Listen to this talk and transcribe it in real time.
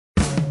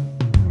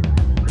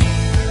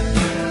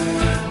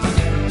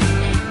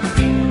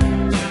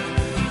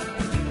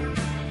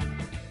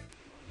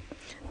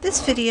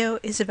This video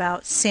is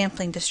about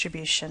sampling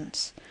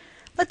distributions.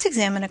 Let's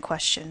examine a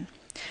question.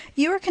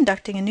 You are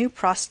conducting a new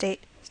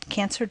prostate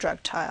cancer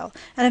drug trial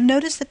and have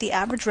noticed that the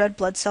average red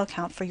blood cell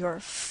count for your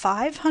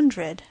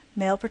 500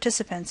 male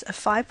participants of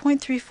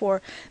 5.34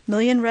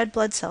 million red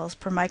blood cells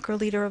per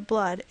microliter of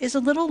blood is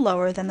a little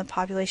lower than the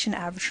population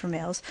average for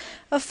males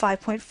of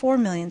 5.4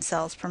 million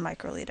cells per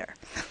microliter.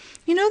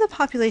 You know the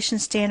population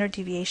standard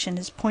deviation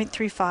is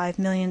 0.35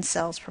 million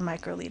cells per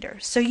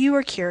microliter, so you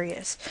are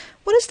curious,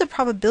 what is the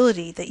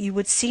probability that you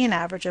would see an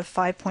average of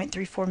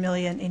 5.34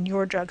 million in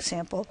your drug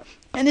sample,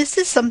 and is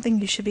this something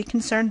you should be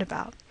concerned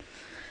about?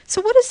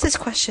 So what is this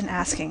question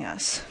asking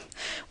us?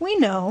 We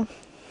know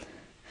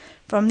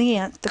from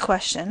the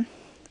question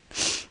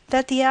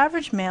that the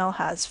average male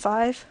has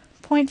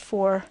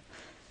 5.4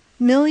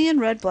 million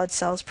red blood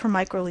cells per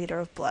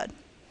microliter of blood.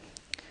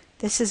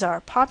 This is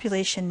our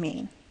population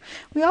mean.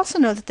 We also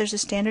know that there's a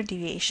standard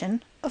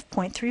deviation of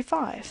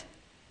 0.35.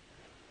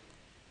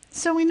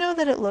 So we know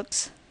that it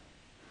looks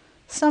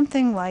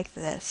something like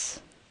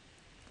this,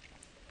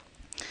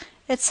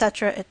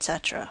 etc.,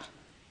 etc.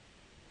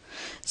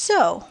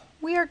 So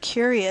we are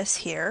curious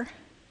here,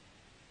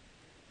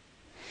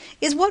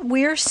 is what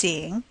we're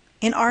seeing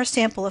in our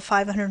sample of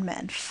 500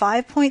 men,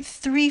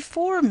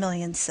 5.34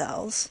 million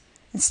cells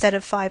instead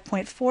of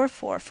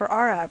 5.44 for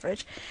our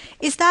average,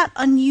 is that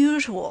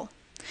unusual?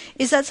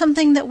 Is that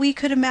something that we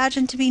could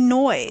imagine to be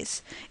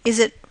noise? Is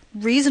it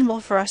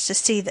reasonable for us to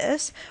see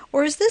this?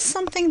 Or is this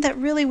something that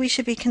really we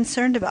should be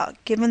concerned about,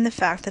 given the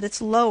fact that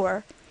it's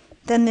lower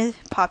than the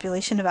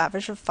population of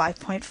average of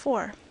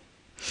 5.4?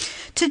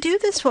 To do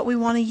this, what we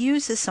want to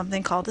use is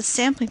something called a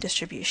sampling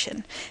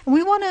distribution. And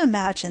we want to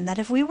imagine that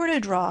if we were to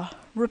draw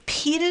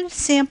repeated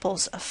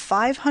samples of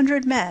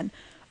 500 men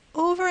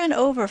over and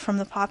over from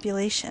the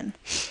population,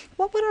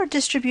 what would our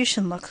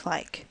distribution look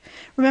like?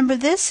 Remember,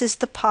 this is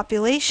the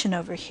population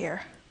over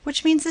here,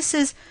 which means this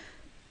is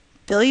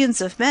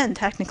billions of men,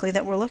 technically,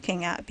 that we're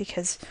looking at,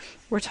 because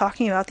we're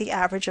talking about the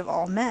average of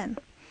all men.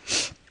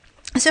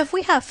 So if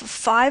we have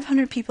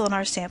 500 people in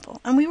our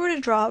sample, and we were to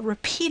draw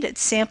repeated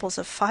samples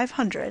of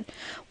 500,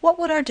 what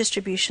would our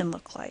distribution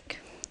look like?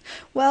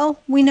 Well,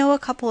 we know a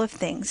couple of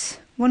things.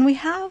 When we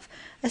have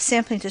a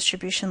sampling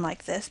distribution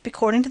like this,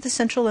 according to the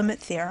central limit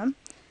theorem,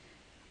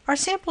 our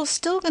sample is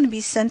still going to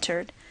be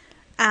centered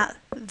at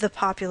the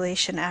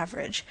population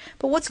average,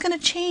 but what's going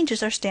to change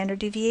is our standard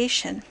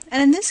deviation.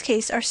 And in this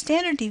case, our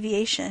standard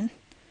deviation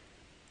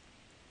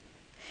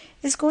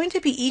is going to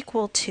be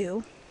equal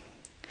to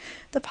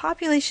the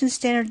population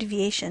standard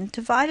deviation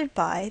divided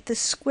by the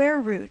square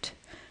root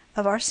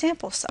of our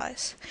sample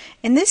size.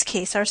 In this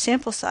case, our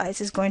sample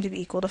size is going to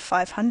be equal to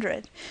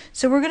 500.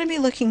 So we're going to be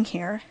looking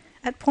here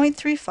at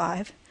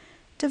 0.35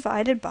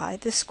 divided by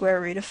the square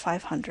root of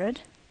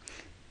 500.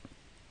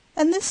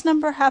 And this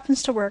number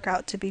happens to work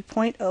out to be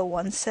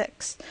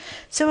 0.016.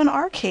 So in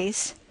our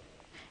case,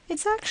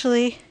 it's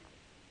actually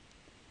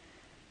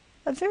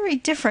a very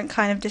different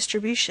kind of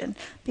distribution,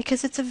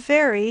 because it's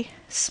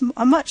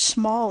a much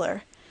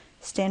smaller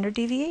standard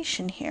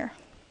deviation here.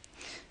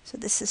 So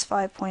this is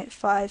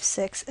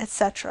 5.56,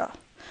 etc.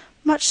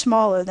 Much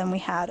smaller than we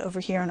had over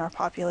here in our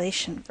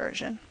population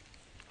version.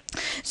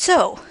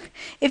 So,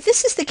 if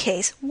this is the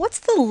case, what's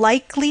the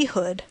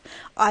likelihood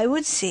I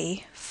would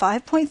see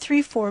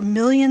 5.34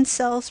 million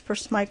cells per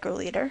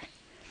microliter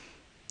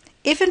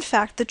if in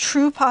fact the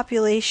true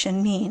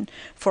population mean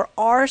for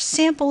our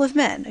sample of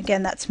men,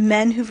 again that's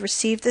men who've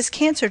received this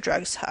cancer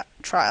drug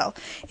trial,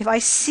 if I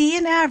see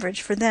an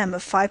average for them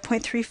of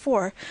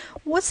 5.34,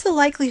 what's the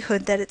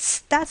likelihood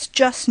that that's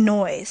just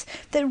noise,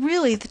 that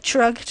really the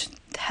drug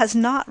has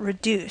not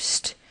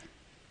reduced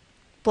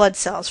blood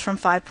cells from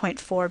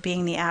 5.4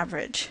 being the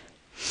average?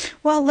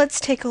 Well, let's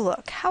take a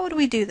look. How would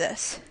we do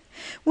this?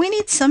 We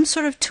need some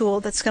sort of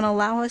tool that's going to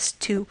allow us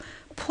to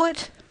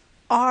put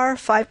our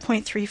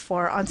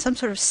 5.34 on some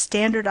sort of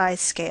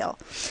standardized scale.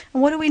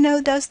 And what do we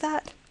know does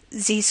that?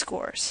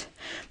 Z-scores.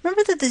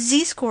 Remember that the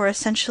Z-score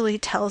essentially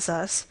tells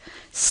us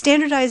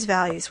standardized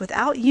values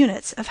without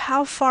units of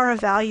how far a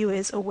value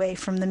is away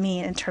from the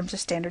mean in terms of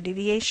standard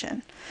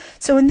deviation.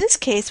 So in this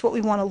case, what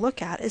we want to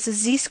look at is a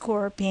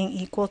Z-score being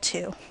equal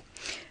to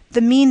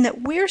the mean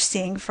that we're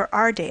seeing for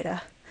our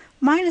data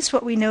minus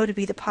what we know to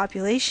be the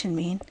population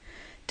mean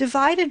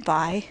divided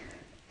by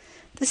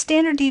the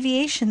standard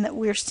deviation that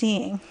we're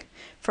seeing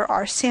for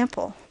our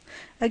sample.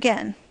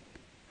 Again,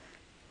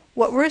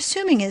 what we're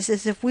assuming is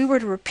if we were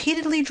to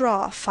repeatedly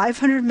draw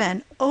 500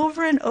 men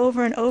over and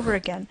over and over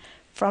again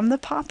from the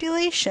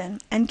population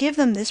and give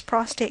them this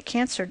prostate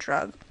cancer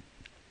drug,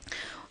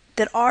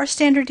 that our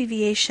standard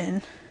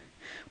deviation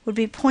would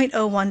be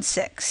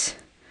 0.016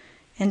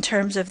 in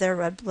terms of their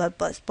red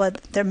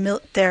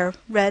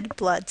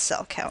blood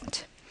cell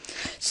count.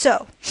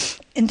 So,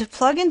 and to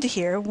plug into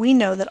here, we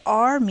know that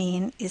our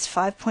mean is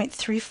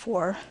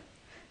 5.34.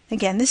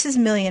 Again, this is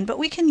million, but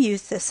we can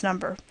use this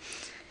number,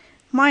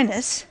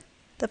 minus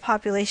the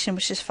population,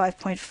 which is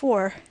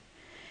 5.4,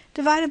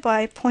 divided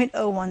by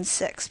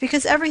 0.016.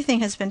 Because everything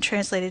has been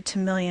translated to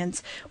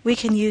millions, we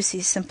can use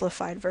these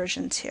simplified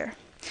versions here.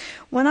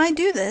 When I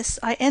do this,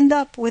 I end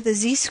up with a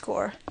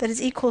z-score that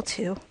is equal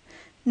to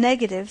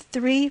negative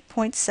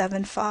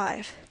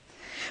 3.75,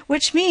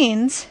 which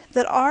means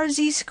that our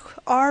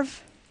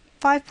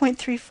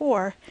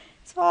 5.34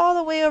 is all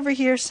the way over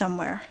here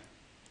somewhere.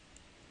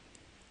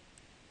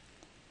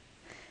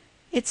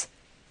 It's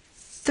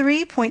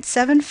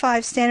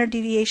 3.75 standard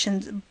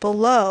deviations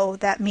below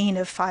that mean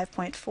of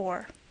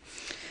 5.4.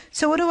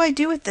 So what do I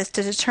do with this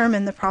to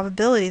determine the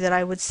probability that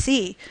I would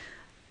see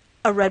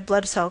a red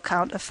blood cell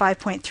count of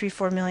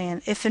 5.34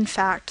 million if in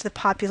fact the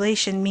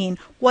population mean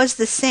was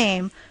the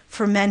same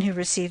for men who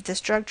received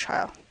this drug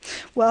trial?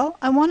 Well,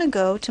 I want to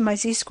go to my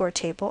Z-score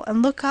table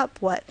and look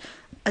up what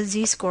a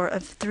z-score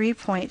of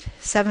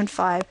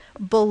 3.75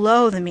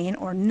 below the mean,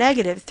 or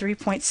negative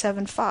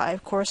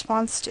 3.75,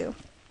 corresponds to.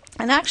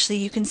 And actually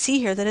you can see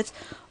here that it's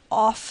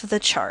off the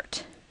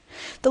chart.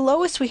 The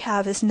lowest we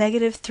have is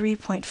negative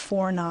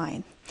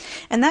 3.49.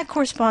 And that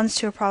corresponds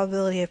to a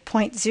probability of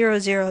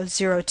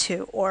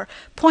 0.0002, or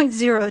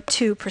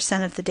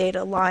 0.02% of the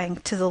data lying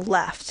to the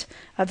left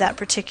of that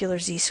particular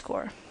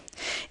z-score.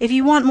 If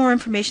you want more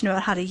information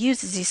about how to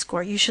use the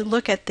z-score, you should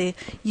look at the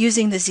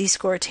Using the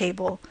Z-score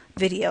Table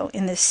video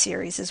in this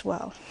series as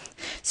well.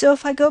 So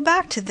if I go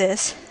back to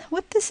this,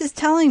 what this is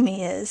telling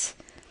me is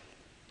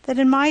that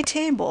in my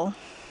table,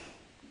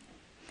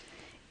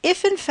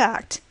 if in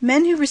fact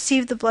men who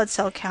receive the blood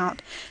cell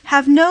count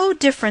have no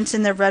difference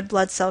in their red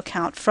blood cell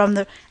count from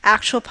the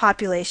actual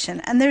population,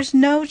 and there's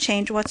no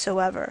change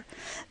whatsoever,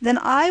 then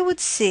I would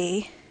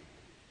see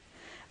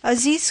a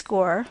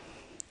z-score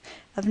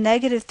of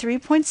negative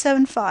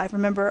 3.75.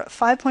 Remember,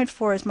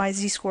 5.4 is my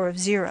z-score of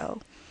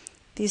 0.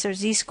 These are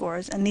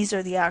z-scores, and these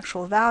are the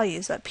actual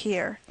values up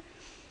here.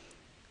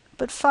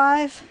 But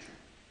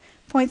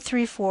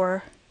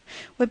 5.34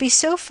 would be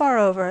so far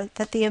over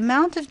that the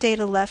amount of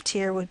data left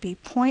here would be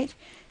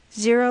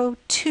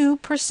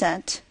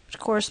 0.02%, which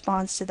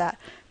corresponds to that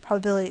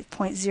probability of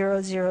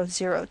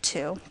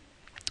 0.0002.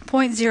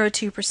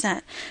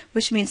 0.02%,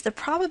 which means the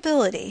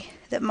probability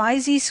that my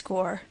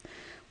z-score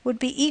would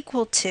be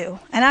equal to,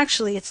 and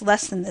actually it's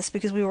less than this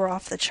because we were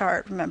off the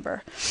chart,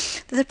 remember,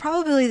 that the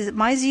probability that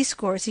my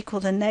z-score is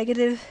equal to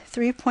negative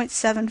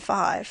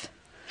 3.75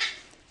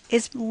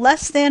 is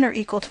less than or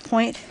equal to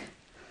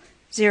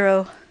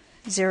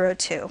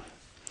 0.002.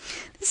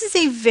 This is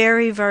a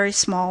very, very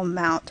small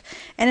amount,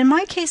 and in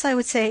my case I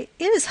would say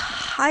it is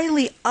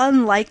highly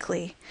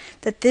unlikely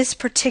that this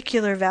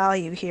particular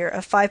value here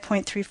of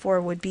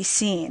 5.34 would be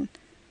seen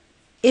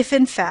if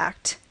in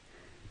fact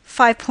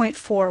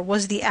 5.4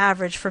 was the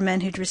average for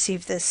men who'd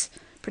received this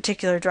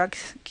particular drug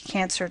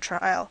cancer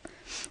trial.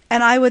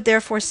 And I would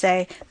therefore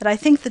say that I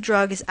think the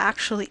drug is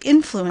actually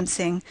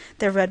influencing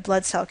their red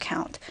blood cell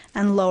count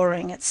and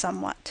lowering it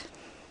somewhat.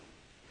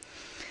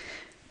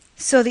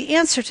 So the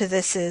answer to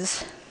this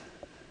is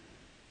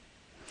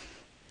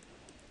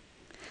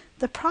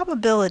the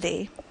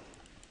probability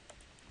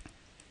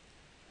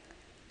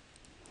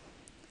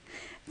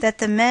that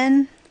the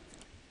men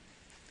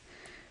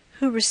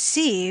who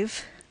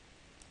receive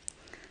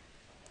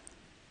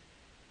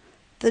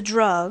the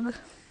drug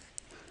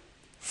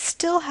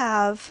still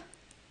have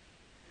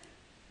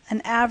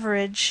an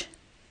average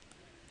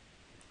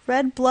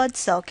red blood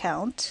cell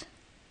count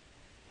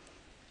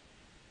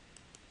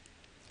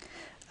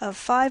of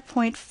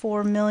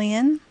 5.4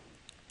 million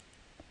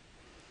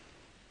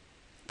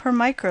per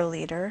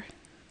microliter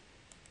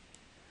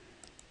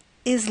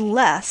is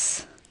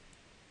less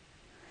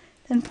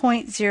than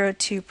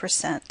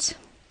 0.02%.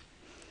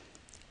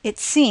 It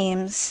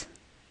seems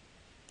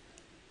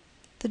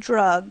the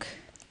drug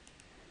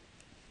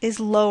is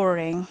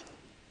lowering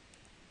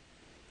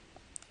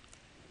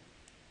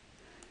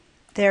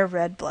their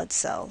red blood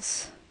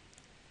cells.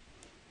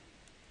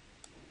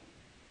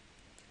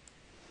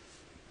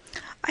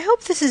 I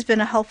hope this has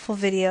been a helpful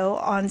video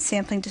on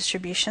sampling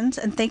distributions,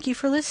 and thank you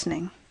for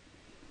listening.